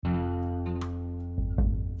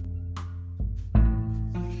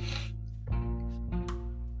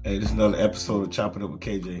Hey, this is another episode of Chop It Up with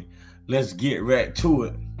KJ. Let's get right to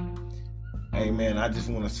it. Hey, man, I just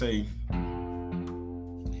want to say,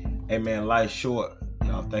 hey, man, life's short.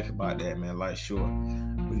 Y'all think about that, man. Life's short.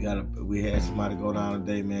 We had somebody go down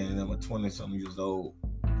today, man. They were 20-something years old.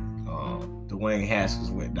 Dwayne Haskins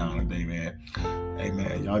went down today, man. Hey,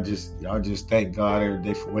 man, y'all just thank God every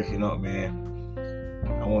day for waking up, man.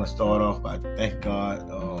 I want to start off by thank God.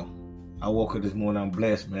 I woke up this morning. I'm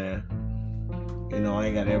blessed, man. You know, I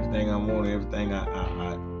ain't got everything I want, everything I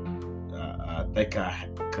think I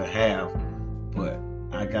could have, but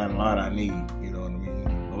I got a lot I need. You know what I mean?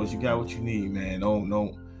 As long as you got what you need, man,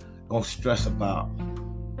 don't stress about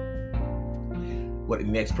what the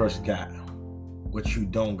next person got, what you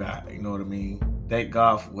don't got. You know what I mean? Thank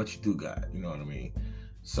God for what you do got. You know what I mean?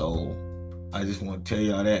 So I just want to tell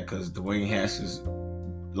y'all that because Dwayne Haskins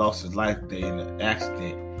lost his life today in an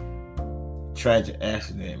accident. Tragic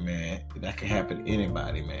accident, man. That can happen to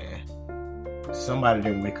anybody, man. Somebody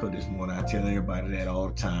didn't wake up this morning. I tell everybody that all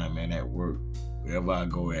the time, man, at work, wherever I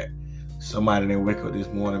go at. Somebody didn't wake up this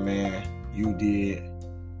morning, man. You did.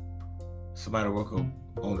 Somebody woke up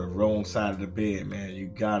on the wrong side of the bed, man. You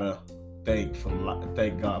gotta thank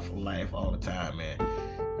God for life all the time, man.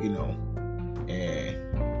 You know,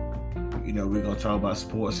 and you know we're gonna talk about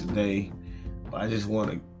sports today, but I just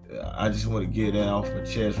want to get that off my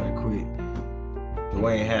chest right quick.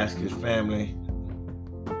 Dwayne Haskins family,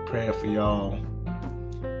 praying for y'all.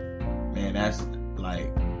 Man, that's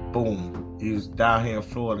like, boom. He was down here in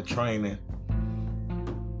Florida training,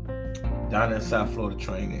 down in South Florida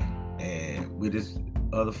training, and with his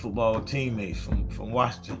other football teammates from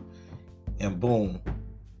Washington, and boom,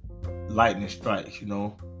 lightning strikes, you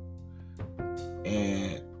know.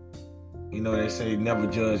 And, you know, they say never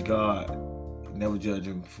judge God, never judge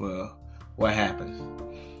him for what happens.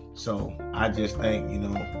 So I just think, you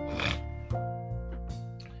know,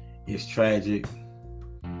 it's tragic.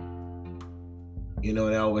 You know,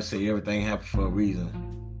 they always say everything happens for a reason.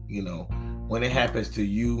 You know, when it happens to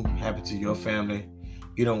you, happens to your family,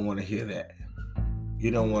 you don't want to hear that.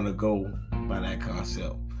 You don't want to go by that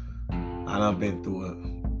concept. I done been through it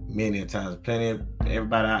many times.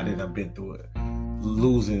 Everybody out there done been through it.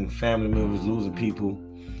 Losing family members, losing people.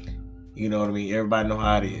 You know what I mean? Everybody know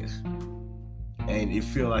how it is. And you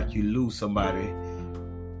feel like you lose somebody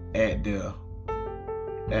at the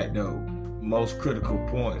most critical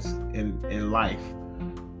points in life,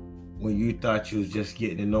 when you thought you was just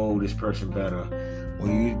getting to know this person better,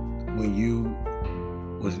 when you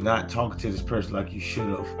was not talking to this person like you should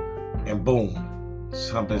have, and boom,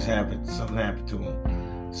 something happened to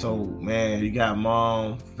him. So man, you got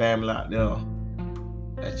mom, family out there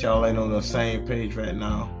that y'all ain't on the same page right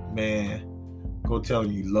now, man. Go tell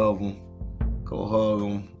them you love them. Go hug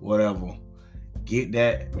them, whatever. Get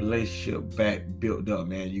that relationship back built up,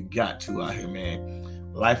 man. You got to out here,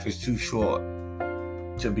 man. Life is too short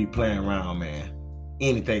to be playing around, man.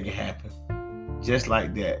 Anything can happen. Just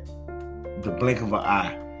like that. The blink of an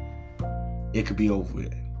eye, it could be over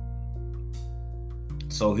with.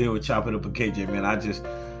 So here with Chop It Up with KJ, man. I just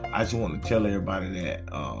want to tell everybody that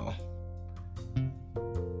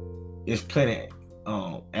there's plenty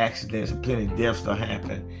accidents and plenty deaths that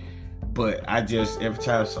happen. But every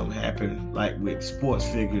time something happens, like with sports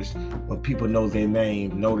figures, when people know their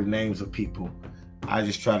name, know the names of people, I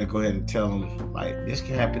just try to go ahead and tell them, like, this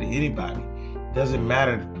can happen to anybody. It doesn't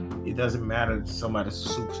matter if somebody's a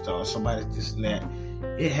superstar, somebody's this and that.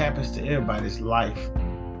 It happens to everybody's life.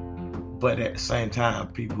 But at the same time,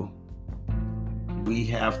 people, we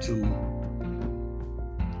have to,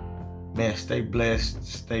 man, stay blessed,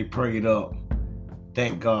 stay prayed up.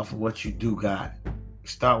 Thank God for what you do got.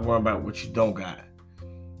 Stop worrying about what you don't got.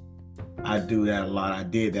 I do that a lot. I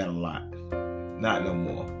did that a lot. Not no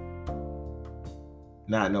more.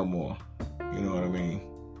 You know what I mean?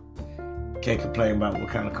 Can't complain about what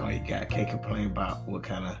kind of car you got. Can't complain about what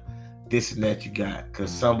kind of this and that you got. Because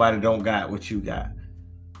somebody don't got what you got.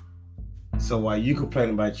 So while you complain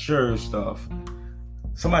about your stuff,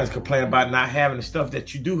 somebody's complaining about not having the stuff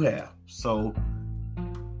that you do have. So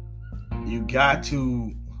you got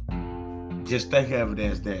to just think of it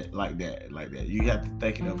as that, like that. You have to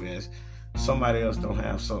think of it as somebody else don't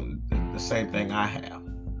have something, the same thing I have.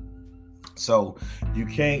 So you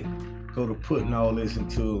can't go to putting all this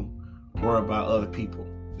into worry about other people.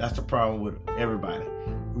 That's the problem with everybody.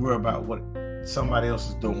 You worry about what somebody else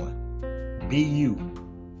is doing. Be you.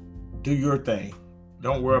 Do your thing.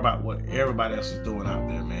 Don't worry about what everybody else is doing out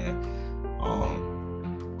there, man.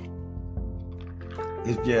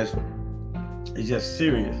 It's just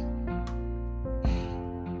serious.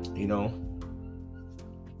 You know,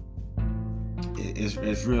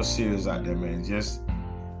 it's real serious out there, man. Just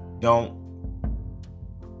Don't,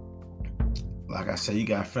 like I said, you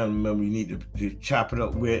got a family member you need to chop it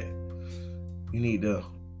up with. You need to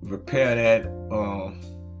repair that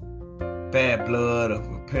bad blood, or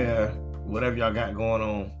repair whatever y'all got going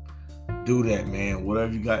on. Do that, man.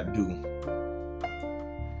 Whatever you got to do.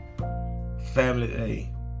 Family,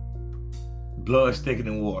 hey, blood thicker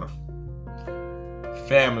than water.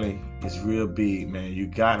 Family is real big, man. You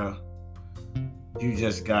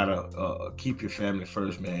just gotta keep your family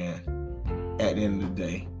first, man. At the end of the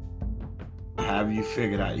day, however you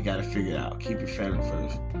figure it out, you gotta figure it out. Keep your family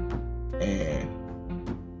first. And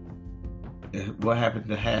what happened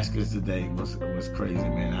to Haskins today was crazy,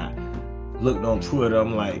 man. I looked on Twitter.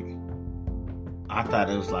 I'm like, I thought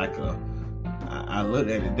it was like I looked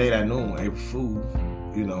at the date I knew him, April Fool's.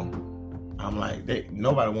 You know, I'm like,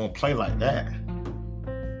 nobody want to play like that.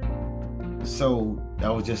 So that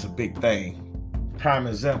was just a big thing. Prime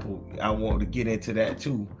example. I want to get into that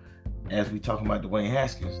too, as we talking about Dwayne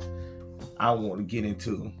Haskins. I want to get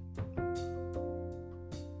into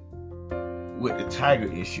with the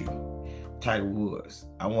Tiger issue. Tiger Woods.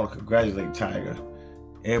 I want to congratulate Tiger.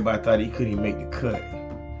 Everybody thought he couldn't even make the cut.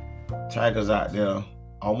 Tiger's out there,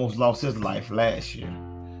 almost lost his life last year.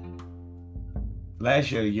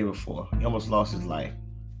 Last year, the year before, he almost lost his life.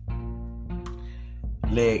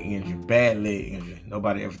 Leg injury, bad leg injury.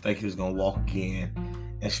 Nobody ever think he was gonna walk again,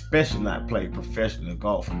 especially not play professional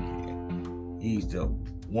golf again. He's the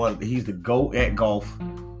GOAT at golf.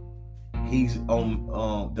 He's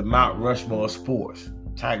on the Mount Rushmore of sports.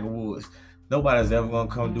 Tiger Woods. Nobody's ever gonna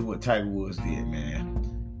come do what Tiger Woods did, man.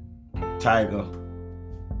 Tiger,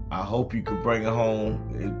 I hope you could bring it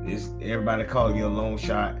home. It's everybody calling you a long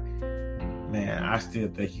shot, man. I still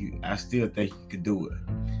think you could do it.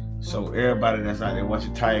 So everybody that's out there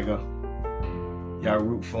watching Tiger, y'all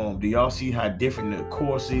root for him. Do y'all see how different the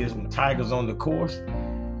course is when Tiger's on the course?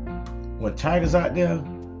 When Tiger's out there,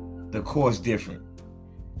 the course different.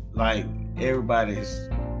 Like, everybody's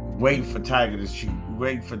waiting for Tiger to shoot,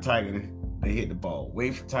 waiting for Tiger to hit the ball,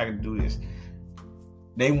 waiting for Tiger to do this.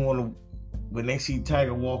 They want to, when they see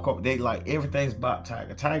Tiger walk up, they like, everything's about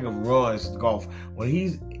Tiger. Tiger runs golf. When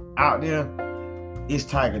he's out there, it's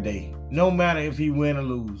Tiger Day. No matter if he win or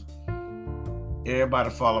lose, everybody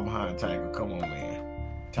follow behind Tiger. Come on,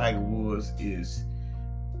 man. Tiger Woods is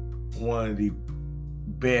one of the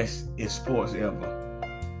best in sports ever.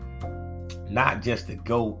 Not just the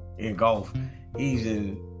GOAT in golf. He's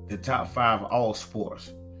in the top 5 of all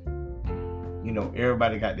sports. You know,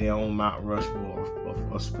 everybody got their own Mount Rushmore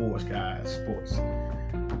of sports guys, sports.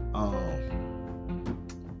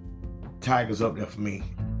 Tiger's up there for me.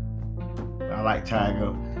 I like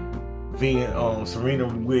Tiger. Serena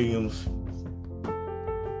Williams,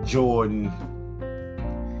 Jordan.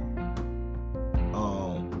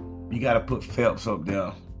 You got to put Phelps up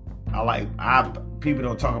there. People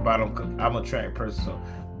don't talk about him because I'm a track person. So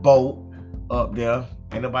Bolt up there.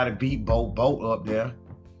 Ain't nobody beat Bolt. Bolt up there.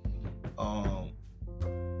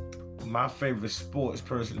 My favorite sports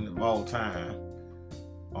person of all time,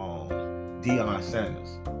 Deion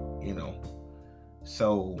Sanders. You know,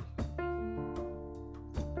 so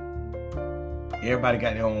everybody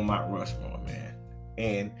got their own Mount Rushmore, man,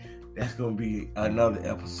 and that's gonna be another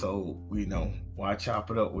episode. You know, where I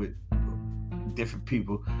chop it up with different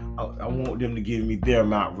people. I want them to give me their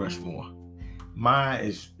Mount Rushmore. Mine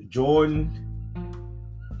is Jordan,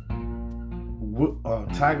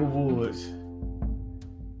 Tiger Woods,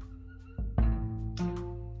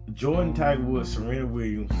 Tiger Woods, Serena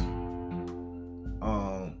Williams,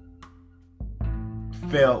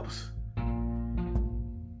 Phelps,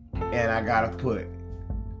 and I gotta put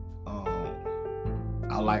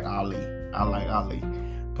I like Ali,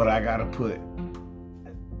 but I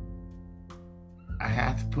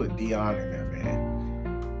have to put Deion in there,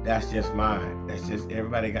 man. That's just mine. That's just,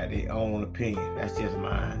 everybody got their own opinion. That's just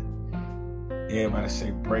mine. Everybody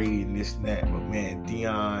say Brady and this and that, but man,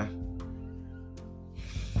 Deion,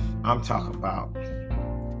 I'm talking about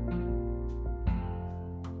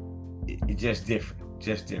it's just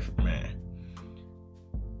different, man.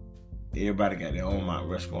 Everybody got their own Mount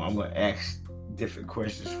Rushmore. I'm gonna ask different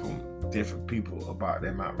questions from different people about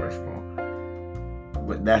their Mount Rushmore,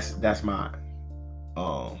 but that's mine.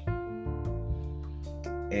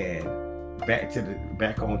 And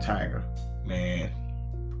back on Tiger, man.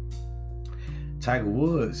 Tiger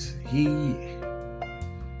Woods, he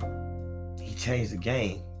changed the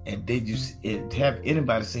game. And have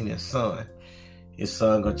anybody seen his son? His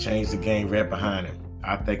son gonna change the game right behind him.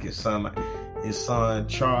 I think his son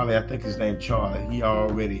Charlie, I think his name Charlie, he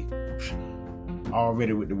already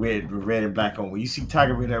already with the red and black on. When you see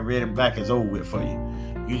Tiger with that red and black, it's over with for you.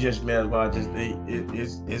 You just may as well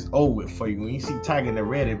it's over with for you. When you see Tiger in the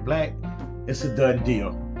red and black, it's a done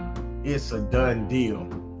deal. It's a done deal.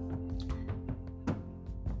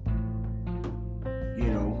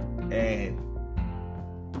 And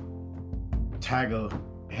Tiger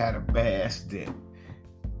had a bad accident.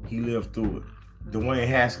 He lived through it. Dwayne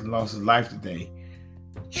Haskins lost his life today.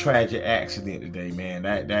 Tragic accident today, man.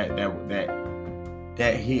 That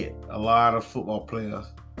hit a lot of football players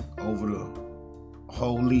over the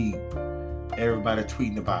whole league. Everybody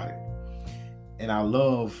tweeting about it. And I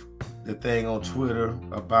love the thing on Twitter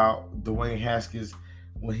about Dwayne Haskins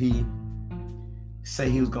when he said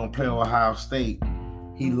he was going to play Ohio State.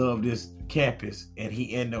 He loved this campus, and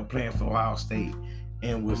he ended up playing for Ohio State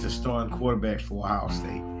and was the starting quarterback for Ohio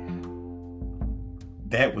State.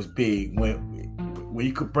 That was big. When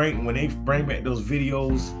they bring back those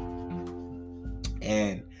videos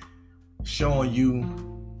and showing you,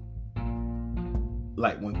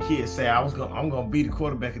 like when kids say, I'm gonna be the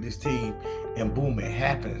quarterback of this team, and boom, it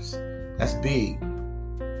happens. That's big.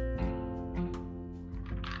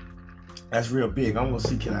 That's real big. I'm gonna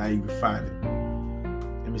see, can I even find it?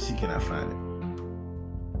 Let me see, can I find it?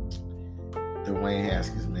 Dwayne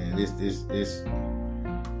Haskins, man.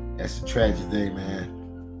 That's a tragic day, man.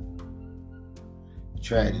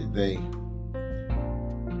 Tragic day.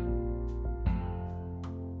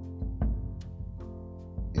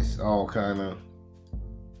 It's all kind of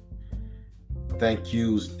thank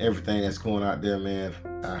yous, everything that's going out there, man.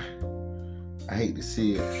 I hate to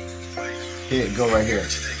see it. Here it go right here.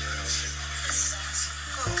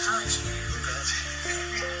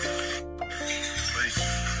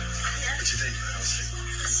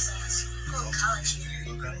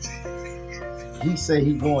 He say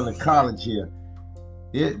he going to college here.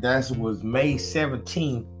 That was May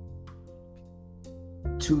 17th,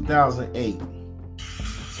 2008.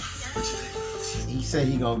 He said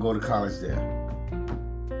he gonna go to college there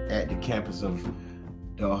at the campus of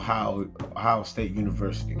the Ohio State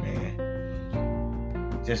University,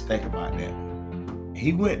 man. Just think about that.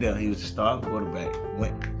 He went there. He was a starting quarterback.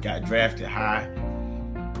 Got drafted high.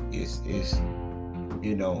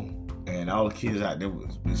 And all the kids out there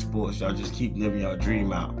with sports, y'all just keep living your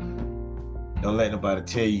dream out. Don't let nobody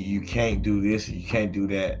tell you you can't do this or you can't do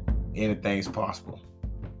that. Anything's possible.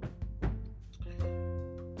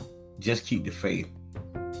 Just keep the faith.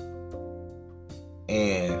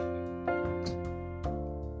 And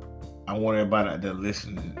I want everybody out there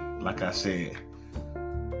listening, like I said,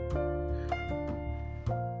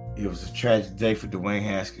 it was a tragic day for Dwayne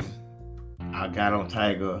Haskins. I got on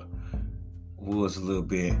Tiger Woods a little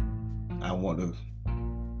bit. I want to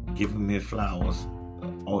give him his flowers,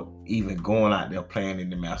 or even going out there playing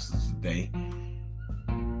in the Masters today.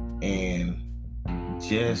 And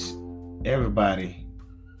just everybody,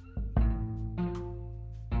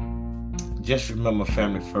 just remember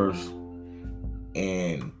family first.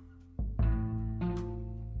 And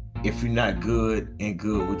if you're not good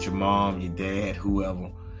with your mom, your dad,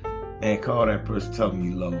 whoever, man, call that person, tell them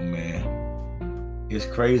you love them, man. It's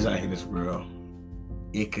crazy out here in this world.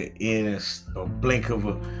 It could in a blink of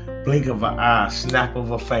an eye, snap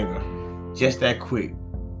of a finger, just that quick,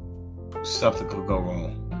 something could go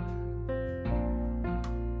wrong.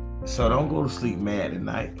 So don't go to sleep mad at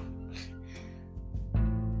night.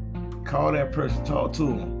 Call that person, talk to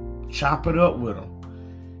them, chop it up with them,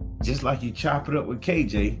 just like you chop it up with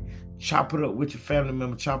KJ. Chop it up with your family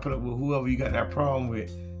member, chop it up with whoever you got that problem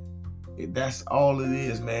with. That's all it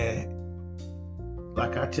is, man.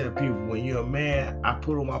 Like I tell people, when you're a man, I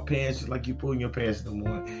put on my pants just like you put on your pants in the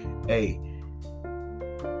morning. Hey,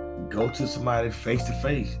 go to somebody face to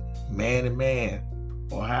face, man to man,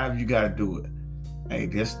 or however you gotta do it. Hey,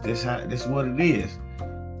 this what it is.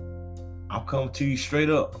 I'm coming to you straight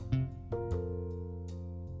up.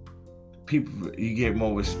 People, you get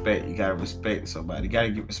more respect. You gotta respect somebody. You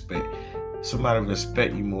gotta get respect. Somebody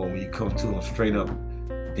respect you more when you come to them straight up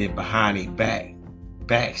than behind their back,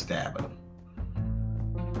 backstabbing them.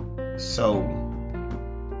 So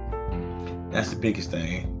that's the biggest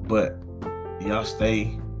thing. But y'all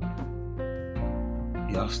stay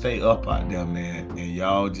up out there, man, and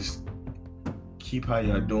y'all just keep how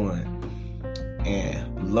y'all doing,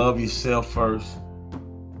 and love yourself first,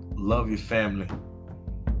 love your family,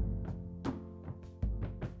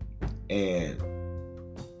 and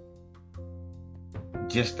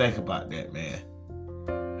just think about that, man,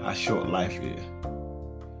 how short life is.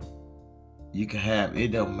 You can have,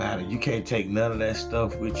 it don't matter. You can't take none of that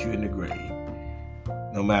stuff with you in the grave,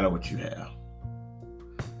 no matter what you have.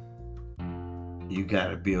 You got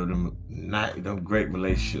to build them great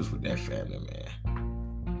relationships with that family, man.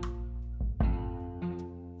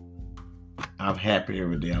 I'm happy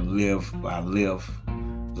every day. I live,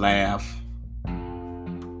 laugh.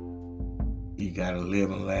 You gotta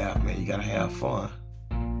live and laugh, man. You gotta have fun.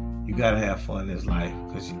 You gotta have fun in this life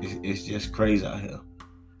because it's just crazy out here.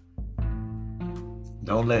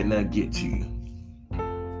 Don't let nothing get to you.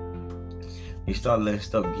 You start letting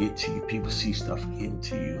stuff get to you. People see stuff getting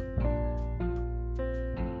to you.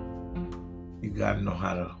 You gotta know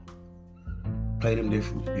how to play them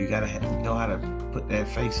different. You gotta know how to put that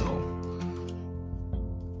face on.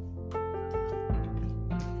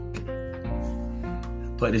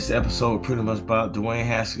 But this episode pretty much about Dwayne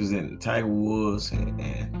Haskins and Tiger Woods, and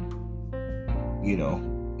you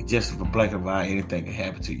know, just a blink of an eye, anything can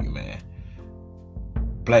happen to you, man.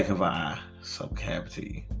 Blink of an eye, something can happen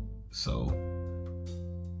to you. So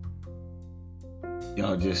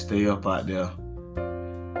y'all just stay up out there.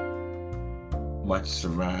 Watch your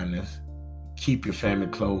surroundings. Keep your family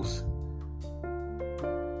close.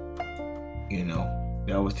 You know,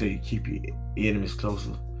 they always tell you keep your enemies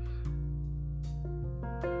closer.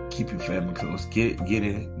 Keep your family close. Get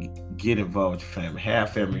involved with your family.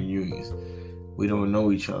 Have family reunions. We don't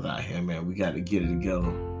know each other out here, man. We got to get it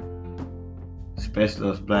together. Especially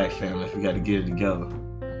us black families, we got to get it together.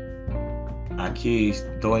 Our kids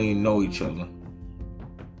don't even know each other.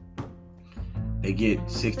 They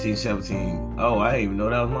get 16, 17. Oh, I didn't even know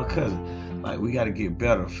that was my cousin. Like, we got to get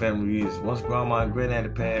better. Family reunions. Once grandma and granddaddy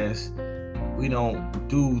pass, we don't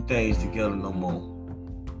do things together no more.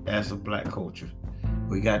 That's a black culture.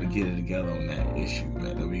 We got to get it together on that issue,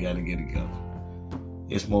 man. We got to get it together.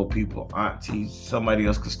 It's more people, aunties, somebody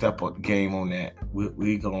else could step up the game on that.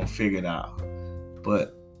 We gonna figure it out.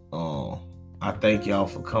 But I thank y'all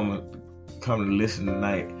for coming to listen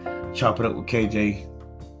tonight. Chop it up with KJ.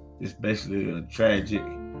 It's basically a tragic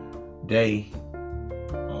day,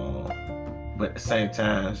 but at the same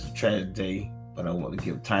time, it's a tragic day. But I want to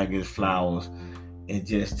give Tiger his flowers. And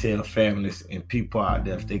just tell families and people out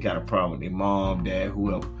there if they got a problem with their mom, dad,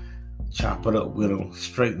 whoever, chop it up with them,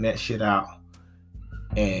 straighten that shit out,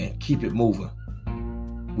 and keep it moving.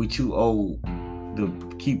 We too old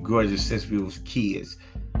to keep grudges since we was kids.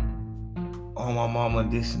 Oh, my mama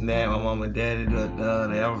this and that, my mama and daddy, they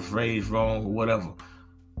was raised wrong or whatever.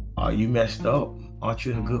 Are you messed up? Aren't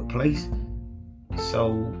you in a good place?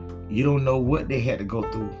 So you don't know what they had to go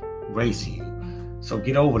through raising you. So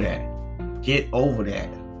get over that. Get over that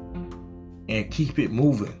and keep it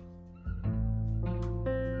moving.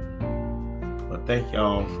 But thank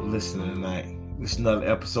y'all for listening tonight. This is another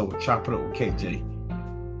episode of Chop It Up with KJ.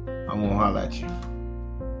 I'm gonna holler at you.